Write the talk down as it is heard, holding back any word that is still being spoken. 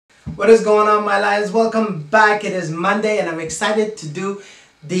What is going on, my lions? Welcome back. It is Monday and I'm excited to do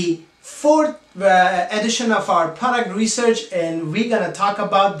the fourth edition of our product research, and we're going to talk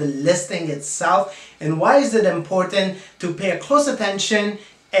about the listing itself and why is it important to pay a close attention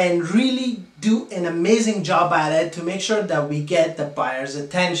and really do an amazing job at it to make sure that we get the buyer's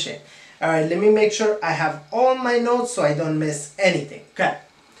attention. Alright, let me make sure I have all my notes so I don't miss anything. Okay.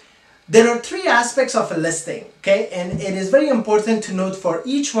 There are three aspects of a listing, okay, and it is very important to note for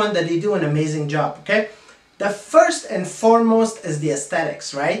each one that they do an amazing job, okay. The first and foremost is the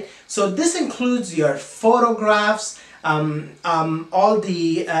aesthetics, right? So this includes your photographs, all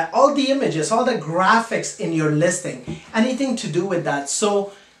the images, all the graphics in your listing, anything to do with that.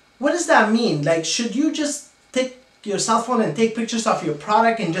 So what does that mean? Like, should you just take your cell phone and take pictures of your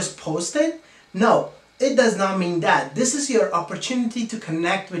product and just post it? No. It does not mean that. This is your opportunity to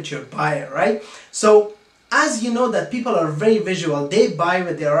connect with your buyer, right? So as you know that people are very visual, they buy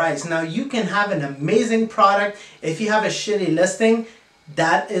with their eyes. Now you can have an amazing product. If you have a shitty listing,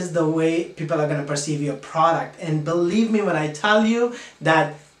 that is the way people are going to perceive your product. And believe me when I tell you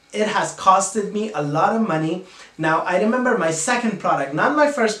that it has costed me a lot of money. Now I remember my second product, not my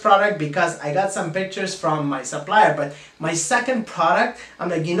first product because I got some pictures from my supplier, but my second product, I'm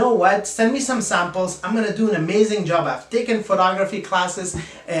like, you know what, send me some samples, I'm gonna do an amazing job. I've taken photography classes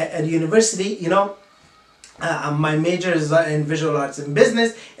at university, you know, my major is in visual arts and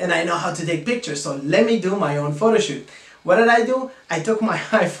business and I know how to take pictures, so let me do my own photo shoot. What did I do? I took my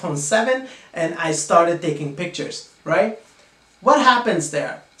iPhone 7 and I started taking pictures, right? What happens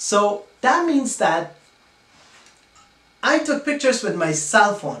there? So that means that I took pictures with my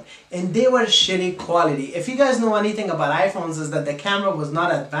cell phone and they were shitty quality. If you guys know anything about iPhones, is that the camera was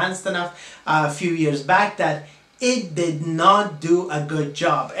not advanced enough a few years back, that it did not do a good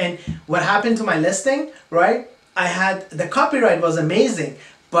job. And what happened to my listing, right? The copyright was amazing,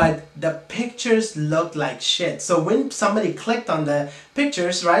 but the pictures looked like shit. So when somebody clicked on the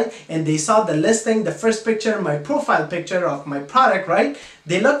pictures, right, and they saw the listing, the first picture, my profile picture of my product, right,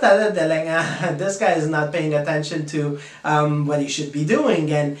 they looked at it, they're like, this guy is not paying attention to what he should be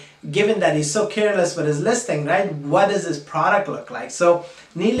doing. And given that he's so careless with his listing, right, what does his product look like? So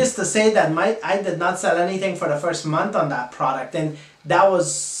needless to say that I did not sell anything for the first month on that product. And that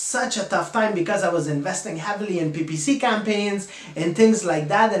was such a tough time because I was investing heavily in PPC campaigns and things like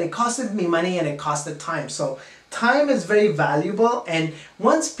that, and it costed me money and it costed time. So time is very valuable, and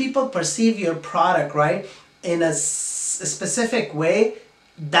once people perceive your product, right, in a specific way,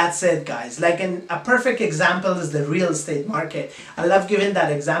 that's it, guys. Like, a perfect example is the real estate market. I love giving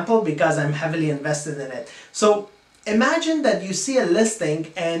that example because I'm heavily invested in it. So imagine that you see a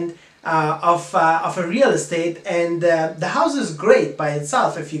listing and of a real estate, and the house is great by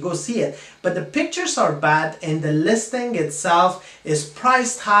itself if you go see it, but the pictures are bad and the listing itself is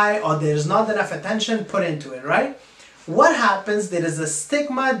priced high, or there's not enough attention put into it, right? What happens? There is a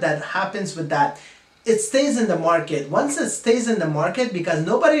stigma that happens with that. It stays in the market. Once it stays in the market, because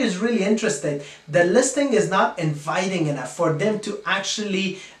nobody is really interested, the listing is not inviting enough for them to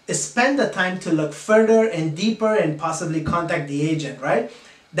actually spend the time to look further and deeper and possibly contact the agent, right?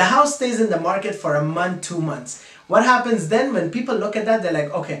 The house stays in the market for a month, 2 months. What happens then when people look at that? They're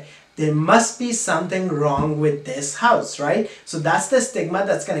like, okay, there must be something wrong with this house, right? So that's the stigma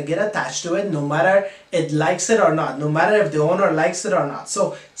that's going to get attached to it, no matter it likes it or not, no matter if the owner likes it or not.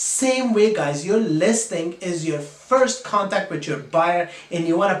 So same way, guys, your listing is your first contact with your buyer, and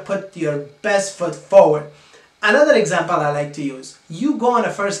you want to put your best foot forward. Another example I like to use, you go on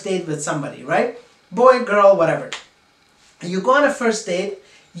a first date with somebody, right? Boy, girl, whatever. You go on a first date,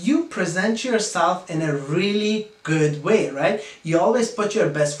 you present yourself in a really good way, right? You always put your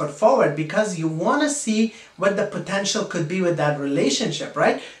best foot forward because you want to see what the potential could be with that relationship,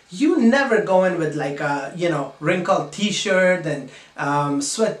 right? You never go in with like a, you know, wrinkled t-shirt and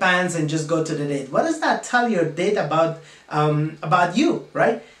sweatpants and just go to the date. What does that tell your date about you,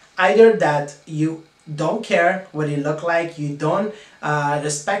 right? Either that you don't care what you look like, you don't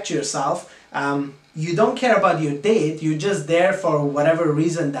respect yourself, you don't care about your date, you're just there for whatever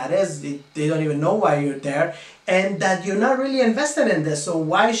reason that is, they don't even know why you're there, and that you're not really invested in this, so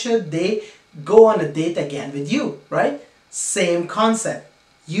why should they go on a date again with you, right? Same concept.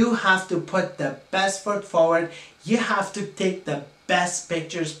 You have to put the best foot forward, you have to take the best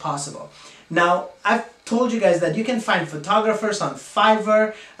pictures possible. Now, I've told you guys that you can find photographers on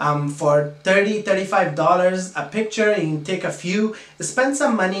Fiverr for $30, $35 a picture. You can take a few, spend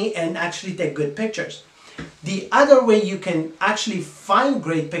some money and actually take good pictures. The other way you can actually find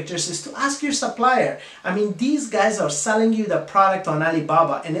great pictures is to ask your supplier. I mean, these guys are selling you the product on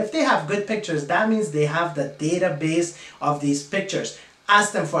Alibaba, and if they have good pictures, that means they have the database of these pictures.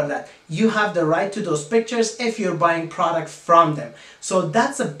 ask them for that. You have the right to those pictures if you're buying product from them. So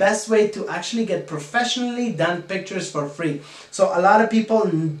that's the best way to actually get professionally done pictures for free. So a lot of people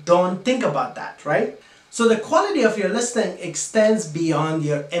don't think about that, right? So the quality of your listing extends beyond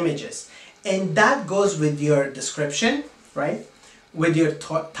your images, and that goes with your description, right? With your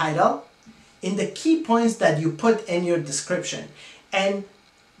title, in the key points that you put in your description. And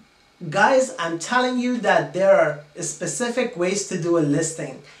guys, I'm telling you that there are specific ways to do a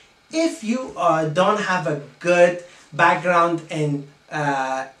listing. If you don't have a good background in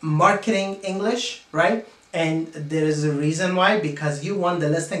marketing English, right? And there is a reason why, because you want the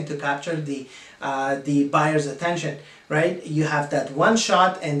listing to capture the buyer's attention, right? You have that one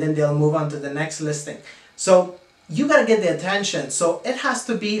shot and then they'll move on to the next listing. So you gotta get the attention. So it has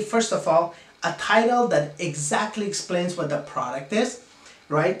to be, first of all, a title that exactly explains what the product is,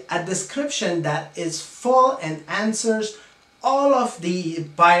 right? A description that is full and answers all of the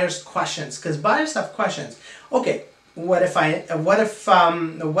buyer's questions, because buyers have questions. Okay, what if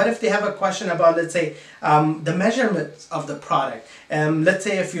they have a question about, let's say, the measurements of the product? Let's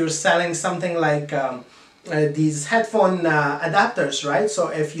say if you're selling something like these headphone adapters, right? So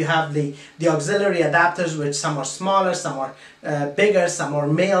if you have the auxiliary adapters, which some are smaller, some are bigger, some are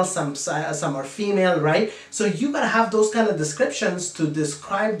male, some are female, right? So you gotta have those kind of descriptions to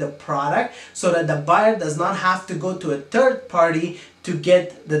describe the product so that the buyer does not have to go to a third party to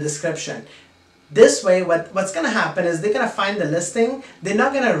get the description. This way, what's going to happen is they're going to find the listing. They're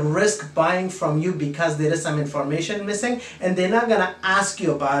not going to risk buying from you because there is some information missing, and they're not going to ask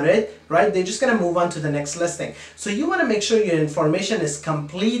you about it, right? They're just going to move on to the next listing. So you want to make sure your information is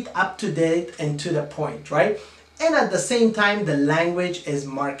complete, up to date, and to the point, right? And at the same time, the language is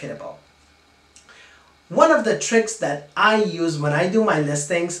marketable. One of the tricks that I use when I do my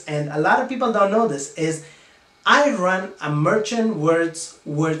listings, and a lot of people don't know this, is I run a merchant words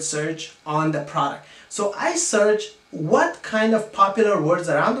word search on the product. So I search what kind of popular words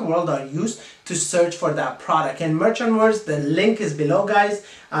around the world are used to search for that product. And merchant words, the link is below, guys.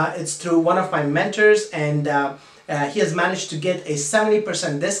 It's through one of my mentors, and he has managed to get a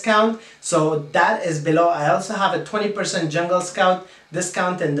 70% discount. So that is below. I also have a 20% Jungle Scout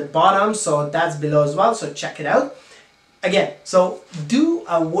discount in the bottom, so that's below as well. So check it out. Again, so do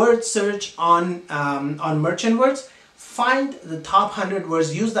a word search on merchant words. Find the top 100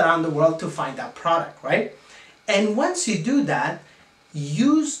 words used around the world to find that product, right? And once you do that,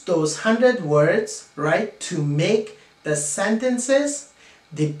 use those 100 words, right, to make the sentences,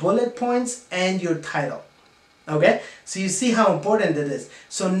 the bullet points, and your title. Okay, so you see how important it is.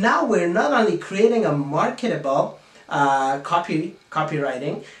 So now we're not only creating a marketable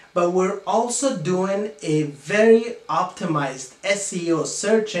copywriting, but we're also doing a very optimized SEO,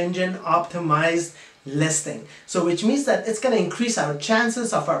 search engine optimized listing. So which means that it's going to increase our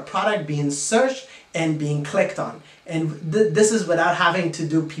chances of our product being searched and being clicked on. And this is without having to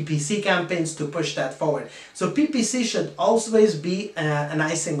do PPC campaigns to push that forward. So PPC should always be an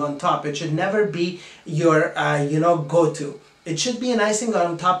icing on top. It should never be your go-to. It should be an icing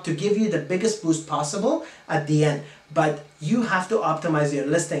on top to give you the biggest boost possible at the end. But you have to optimize your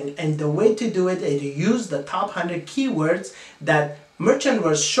listing, and the way to do it is to use the top 100 keywords that merchant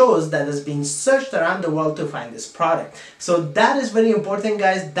words shows that is being searched around the world to find this product. So that is very important,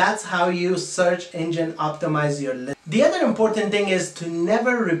 guys. That's how you search engine optimize your list. The other important thing is to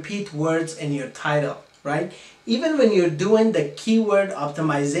never repeat words in your title, right? Even when you're doing the keyword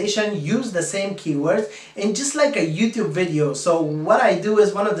optimization, use the same keywords, and just like a YouTube video. So what I do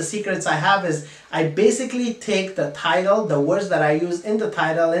is, one of the secrets I have is I basically take the title, the words that I use in the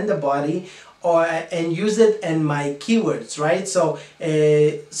title, in the body, and use it in my keywords, right? So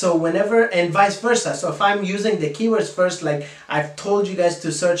whenever, and vice versa. So if I'm using the keywords first, like I've told you guys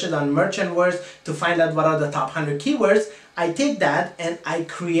to search it on merchant words to find out what are the top 100 keywords, I take that and I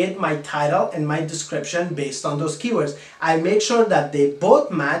create my title and my description based on those keywords. I make sure that they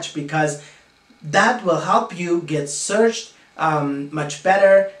both match, because that will help you get searched much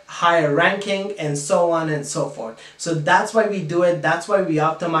better, higher ranking, and so on and so forth. So that's why we do it. That's why we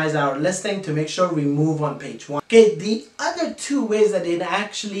optimize our listing, to make sure we move on page one. Okay, the other two ways that it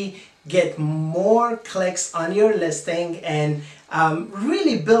actually get more clicks on your listing and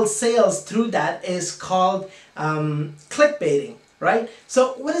really build sales through that is called clickbaiting, right?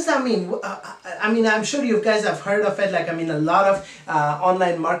 So what does that mean? I mean, I'm sure you guys have heard of it. Like, I mean, a lot of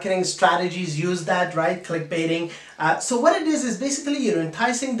online marketing strategies use that, right? Clickbaiting. So what it is basically you're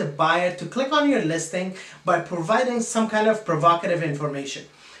enticing the buyer to click on your listing by providing some kind of provocative information.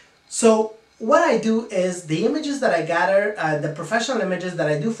 So what I do is, the images that I gather, the professional images that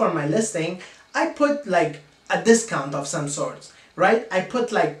I do for my listing, I put like a discount of some sorts. right? I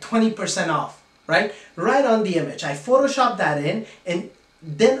put like 20% off, right? Right on the image. I Photoshop that in, and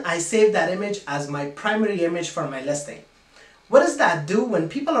then I save that image as my primary image for my listing. What does that do? When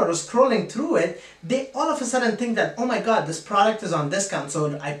people are scrolling through it, they all of a sudden think that, oh my God, this product is on discount,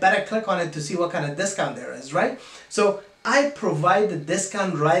 so I better click on it to see what kind of discount there is, right? So I provide the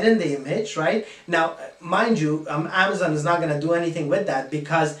discount right in the image, right? Now, mind you, Amazon is not gonna do anything with that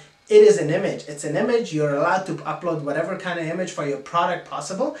because it is an image. It's an image. You're allowed to upload whatever kind of image for your product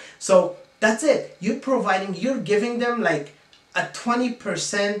possible. So that's it. You're giving them like a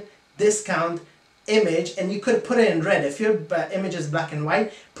 20% discount image, and you could put it in red. If your image is black and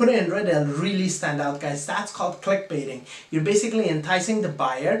white, put it in red, it'll really stand out, guys. That's called clickbaiting. You're basically enticing the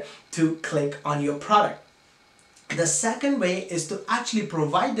buyer to click on your product. The second way is to actually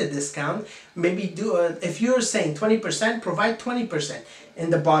provide the discount. Maybe if you're saying 20%, provide 20%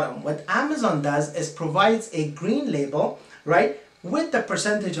 in the bottom. What Amazon does is provides a green label, right, with the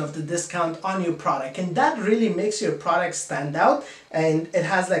percentage of the discount on your product, and that really makes your product stand out, and it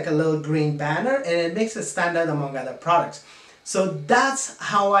has like a little green banner, and it makes it stand out among other products. So that's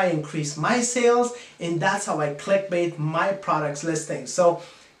how I increase my sales, and that's how I clickbait my products listing. So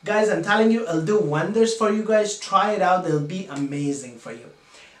guys, I'm telling you, it'll do wonders for you guys. Try it out. It'll be amazing for you.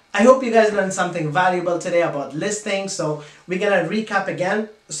 I hope you guys learned something valuable today about listings. So we're going to recap again.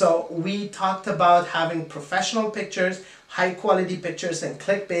 So we talked about having professional pictures, high quality pictures, and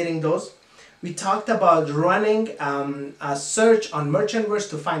clickbaiting those. We talked about running a search on Merchantverse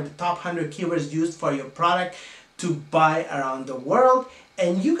to find the top 100 keywords used for your product to buy around the world.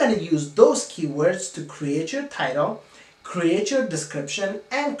 And you're going to use those keywords to create your title, create your description,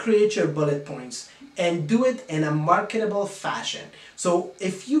 and create your bullet points, and do it in a marketable fashion. So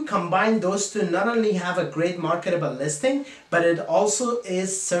if you combine those two, not only have a great marketable listing, but it also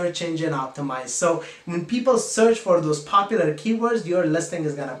is search engine optimized. So when people search for those popular keywords, your listing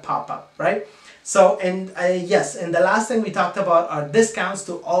is gonna pop up, right? So, and yes, and the last thing we talked about are discounts,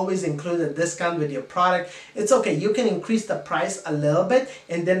 to always include a discount with your product. It's okay, you can increase the price a little bit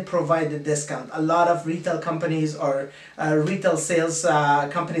and then provide the discount. A lot of retail companies or retail sales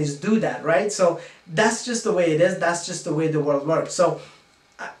companies do that, right? So that's just the way it is. That's just the way the world works. So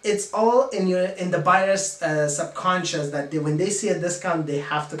it's all in the buyer's subconscious that when they see a discount, they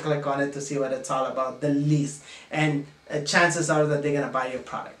have to click on it to see what it's all about, the least. And chances are that they're gonna buy your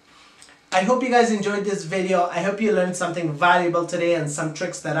product. I hope you guys enjoyed this video. I hope you learned something valuable today and some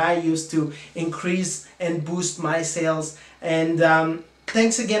tricks that I use to increase and boost my sales. And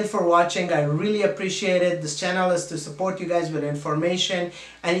thanks again for watching. I really appreciate it. This channel is to support you guys with information,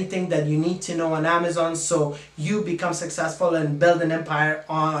 anything that you need to know on Amazon, so you become successful and build an empire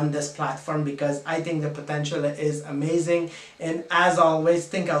on this platform, because I think the potential is amazing. And as always,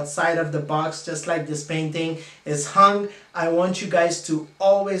 think outside of the box. Just like this painting is hung, I want you guys to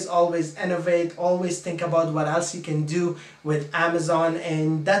always innovate, always think about what else you can do with Amazon.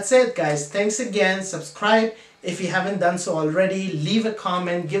 And that's it, guys. Thanks again. Subscribe if you haven't done so already. Leave a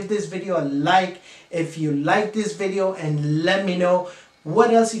comment, give this video a like if you like this video, and let me know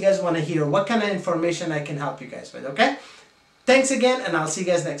what else you guys want to hear, what kind of information I can help you guys with, okay? Thanks again, and I'll see you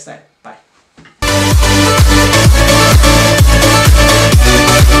guys next time. Bye.